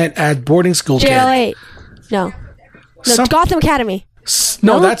Clark Kent at boarding school kid. JL8. No, Gotham Academy.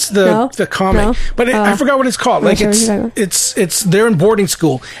 No, that's the comic. No. But I forgot what it's called. Like it's they're in boarding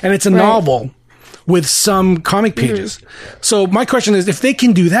school, and it's a novel with some comic pages. So my question is, if they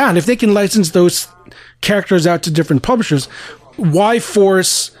can do that, if they can license those characters out to different publishers, why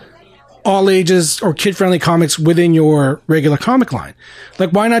force all ages or kid-friendly comics within your regular comic line? Like,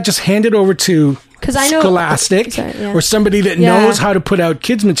 why not just hand it over to Scholastic or somebody that knows how to put out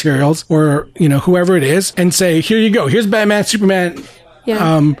kids materials, or whoever it is, and say, here you go, here's Batman, Superman,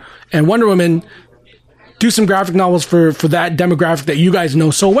 and Wonder Woman. Do some graphic novels for that demographic that you guys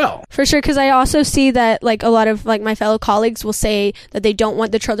know so well. For sure, because I also see that like a lot of like my fellow colleagues will say that they don't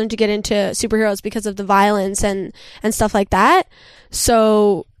want the children to get into superheroes because of the violence and stuff like that.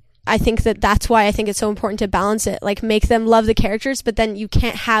 So I think that's why I think it's so important to balance it. Like, make them love the characters, but then you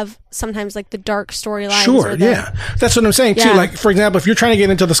can't have sometimes like the dark storylines. Sure, yeah. That's what I'm saying too. Like, for example, if you're trying to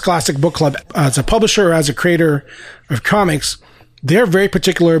get into the Scholastic Book Club as a publisher or as a creator of comics, they're very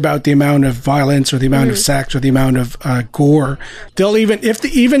particular about the amount of violence or the amount of sex or the amount of gore. They'll even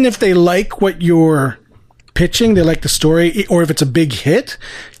if they like what you're pitching, they like the story, or if it's a big hit,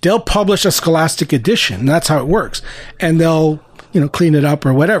 they'll publish a Scholastic edition. That's how it works, and they'll clean it up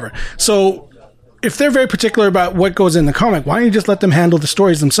or whatever. So if they're very particular about what goes in the comic, why don't you just let them handle the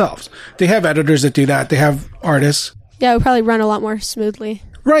stories themselves? They have editors that do that. They have artists. Yeah, it would probably run a lot more smoothly.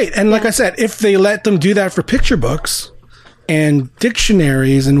 Right. And like I said, if they let them do that for picture books and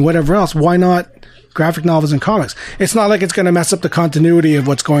dictionaries and whatever else, why not graphic novels and comics? It's not like it's going to mess up the continuity of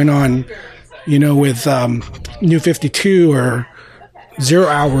what's going on, with New 52 or Zero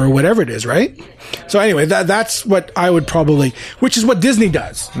Hour or whatever it is, right? So anyway, that's what I would probably, which is what Disney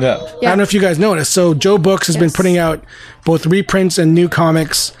does. Yeah. I don't know if you guys noticed. So Joe Books has been putting out both reprints and new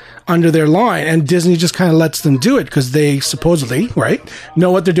comics under their line, and Disney just kind of lets them do it because they supposedly,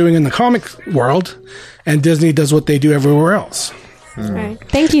 know what they're doing in the comic world, and Disney does what they do everywhere else. Right.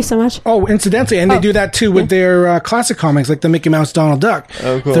 Thank you so much. Oh, incidentally, and they do that too with their classic comics, like the Mickey Mouse, Donald Duck.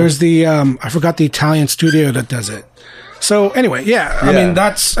 Oh, cool. There's the, I forgot the Italian studio that does it. So anyway, I mean,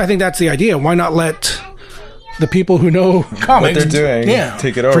 I think that's the idea. Why not let the people who know comics, what they're doing,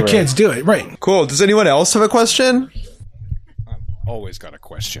 take it over for kids, do it? Right. Cool. Does anyone else have a question? I've always got a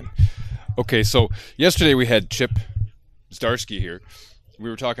question. Okay, so yesterday we had Chip Zdarsky here. We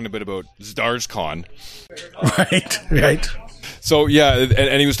were talking a bit about ZdarsCon. Right. So yeah,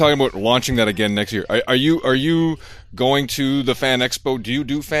 and he was talking about launching that again next year. Are you going to the Fan Expo? Do you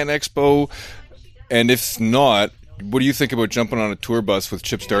do Fan Expo? And if not, what do you think about jumping on a tour bus with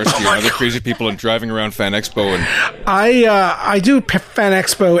Chip Zdarsky and other crazy people and driving around Fan Expo? And I do Fan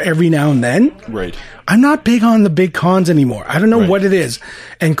Expo every now and then. Right. I'm not big on the big cons anymore. I don't know what it is.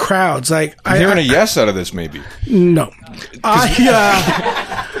 And crowds, like I'm hearing a yes out of this, maybe. No.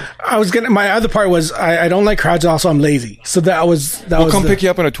 I was gonna. My other part was I don't like crowds. Also, I'm lazy. So we'll come pick you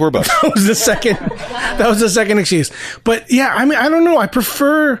up on a tour bus. That was the second. That was the second excuse. But yeah, I mean, I don't know. I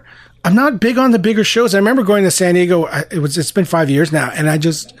prefer. I'm not big on the bigger shows. I remember going to San Diego. It's been 5 years now, and I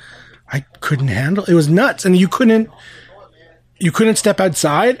couldn't handle. It was nuts, and you couldn't step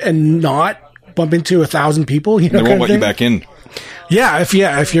outside and not bump into 1,000 people. They won't let you back in. Yeah, if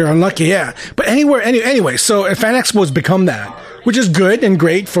you're unlucky, yeah. But anyway, so Fan Expo has become that, which is good and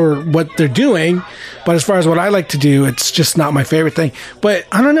great for what they're doing. But as far as what I like to do, it's just not my favorite thing. But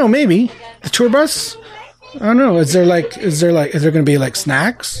I don't know, maybe the tour bus. I don't know. Is there going to be like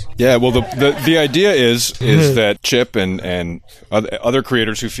snacks? Yeah. Well, the idea is that Chip and other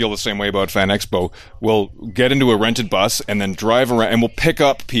creators who feel the same way about Fan Expo will get into a rented bus and then drive around, and we'll pick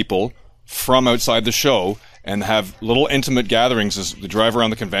up people from outside the show and have little intimate gatherings as they drive around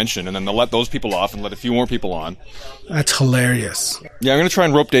the convention, and then they'll let those people off and let a few more people on. That's hilarious. Yeah, I'm going to try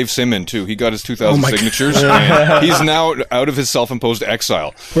and rope Dave Sim in, too. He got his 2,000 my signatures, and he's now out of his self-imposed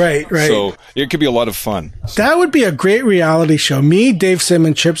exile. Right. So it could be a lot of fun. That would be a great reality show. Me, Dave Sim,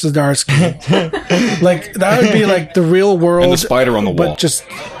 and Chip Zdarsky. Like, that would be like the real world. And the spider on the wall. But just,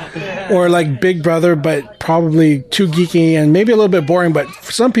 or like Big Brother, but probably too geeky and maybe a little bit boring, but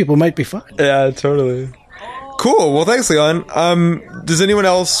for some people it might be fun. Yeah, totally. Cool. Well, thanks, Leon. Does anyone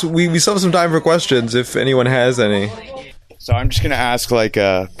else? We still have some time for questions if anyone has any. So I'm just going to ask like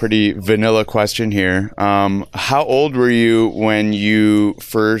a pretty vanilla question here. How old were you when you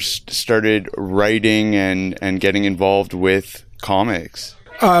first started writing and getting involved with comics?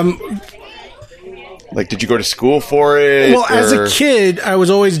 Like, did you go to school for it? Well, as a kid, I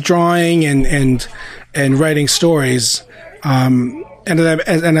was always drawing and writing stories. And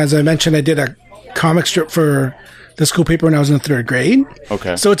as I mentioned, I did a comic strip for the school paper when I was in the 3rd grade.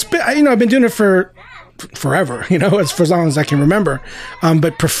 Okay. So it's been, I've been doing it for forever, as for as long as I can remember.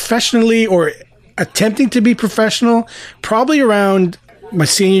 But professionally or attempting to be professional, probably around my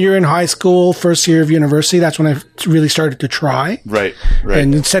senior year in high school, first year of university. That's when I really started to try. Right.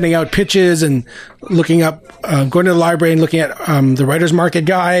 And sending out pitches and looking up, going to the library and looking at the Writer's Market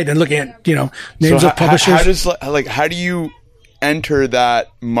Guide and looking at, names of publishers. How do you enter that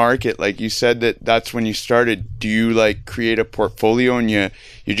market? Like you said that's when you started. Do you like create a portfolio and you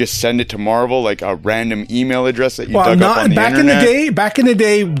just send it to Marvel, like a random email address that you dug up on the internet? Back in the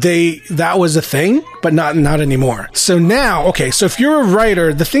day, that was a thing, but not anymore. So now, so if you're a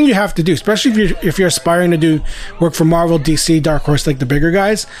writer, the thing you have to do, especially if you're aspiring to do work for Marvel, DC, Dark Horse, like the bigger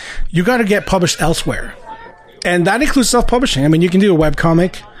guys, you got to get published elsewhere, and that includes self-publishing. I mean, you can do a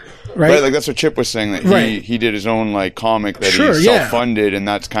webcomic. Right, like that's what Chip was saying, that he did his own like comic that he self-funded, and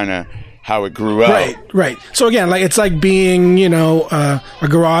that's kind of how it grew out. Right. So again, like it's like being, a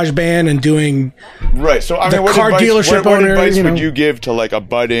garage band and doing So I mean, what advice would you give to like a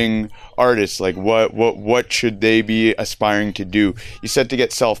budding artist? Like what should they be aspiring to do? You said to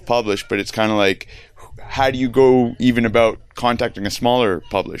get self-published, but it's kind of like, how do you go even about contacting a smaller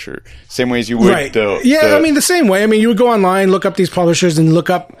publisher? Same way as you would. The same way. I mean, you would go online, look up these publishers and look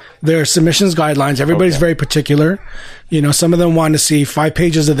up their submissions guidelines. Everybody's very particular. Some of them want to see 5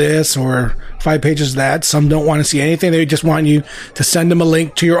 pages of this or 5 pages of that. Some don't want to see anything. They just want you to send them a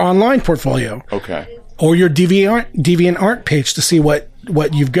link to your online portfolio. Okay. Or your DeviantArt page to see what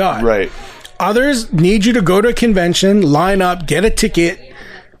you've got. Right. Others need you to go to a convention, line up, get a ticket,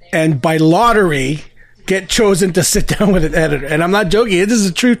 and by lottery get chosen to sit down with an editor. And I'm not joking. This is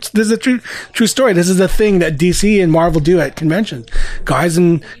a true story. This is a thing that DC and Marvel do at conventions. Guys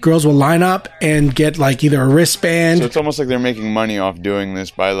and girls will line up and get like either a wristband. So it's almost like they're making money off doing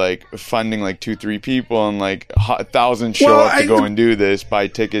this by like funding like 2-3 people and like 1,000 show up to go and do this, buy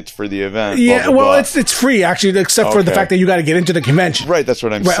tickets for the event. Yeah, blah, blah, blah. It's free actually, except for the fact that you got to get into the convention. Right, that's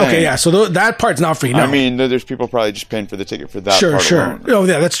what I'm saying. Okay, yeah. So that part's not free. No. I mean, there's people probably just paying for the ticket for that. Sure. Alone. Oh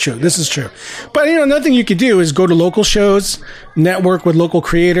yeah, that's true. This is true. But another thing you could do is go to local shows, network with local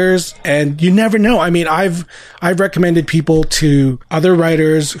creators, and you never know. I mean, I've recommended people to other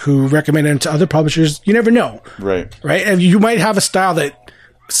writers who recommend them to other publishers. You never know. Right. And you might have a style that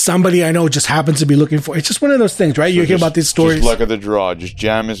somebody I know just happens to be looking for. It's just one of those things, right? So you hear about these stories. Just luck of the draw. Just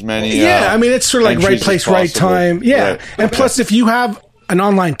jam as many. I mean, it's sort of like right place, right time. Yeah. Right. And plus, if you have an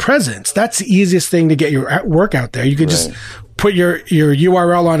online presence, that's the easiest thing to get your work out there. You could just put your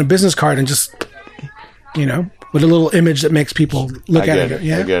URL on a business card and just, with a little image that makes people look at it.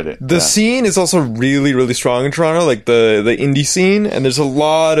 Yeah, I get it. The scene is also really, really strong in Toronto, like the indie scene, and there's a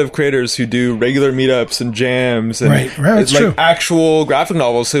lot of creators who do regular meetups and jams, and that's true. Actual graphic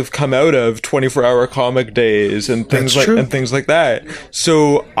novels have come out of 24-hour comic days and things like that.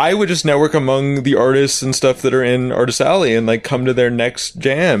 So I would just network among the artists and stuff that are in Artist Alley and like come to their next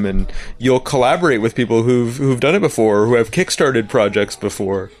jam, and you'll collaborate with people who've done it before, who have kickstarted projects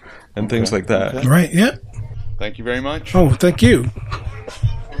before, and things like that. Okay. Right. Yeah. Thank you very much. Oh, thank you.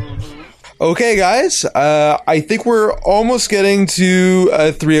 Okay, guys. I think we're almost getting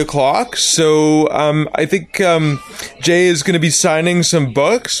to 3 o'clock. So I think Jay is going to be signing some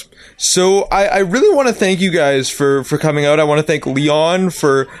books. So I really want to thank you guys for coming out. I want to thank Leon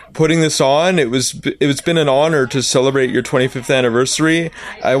for putting this on. It's been an honor to celebrate your 25th anniversary.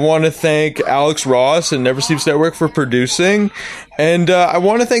 I want to thank Alex Ross and Never Sleeps Network for producing. And I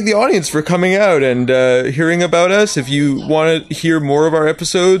want to thank the audience for coming out and hearing about us. If you want to hear more of our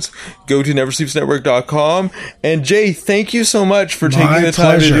episodes, go to neversleepsnetwork.com. And Jay, thank you so much for taking the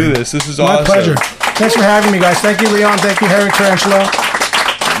time to do this. This is awesome. My pleasure. Thanks for having me, guys. Thank you, Leon. Thank you, Harry Tarantula.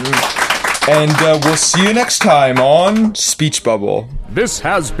 And we'll see you next time on Speech Bubble. This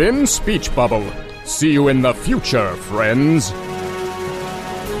has been Speech Bubble. See you in the future, friends.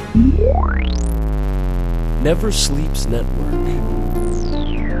 Never Sleeps Network.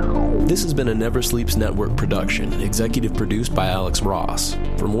 This has been a Never Sleeps Network production, executive produced by Alex Ross.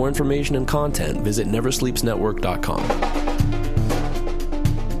 For more information and content, visit neversleepsnetwork.com.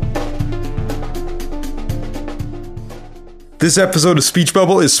 This episode of Speech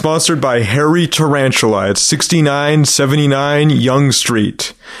Bubble is sponsored by Harry Tarantula at 6979 Yonge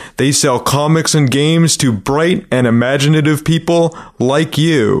Street. They sell comics and games to bright and imaginative people like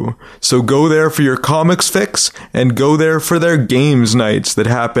you. So go there for your comics fix and go there for their games nights that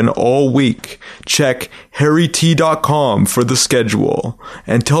happen all week. Check harryt.com for the schedule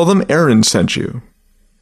and tell them Aaron sent you.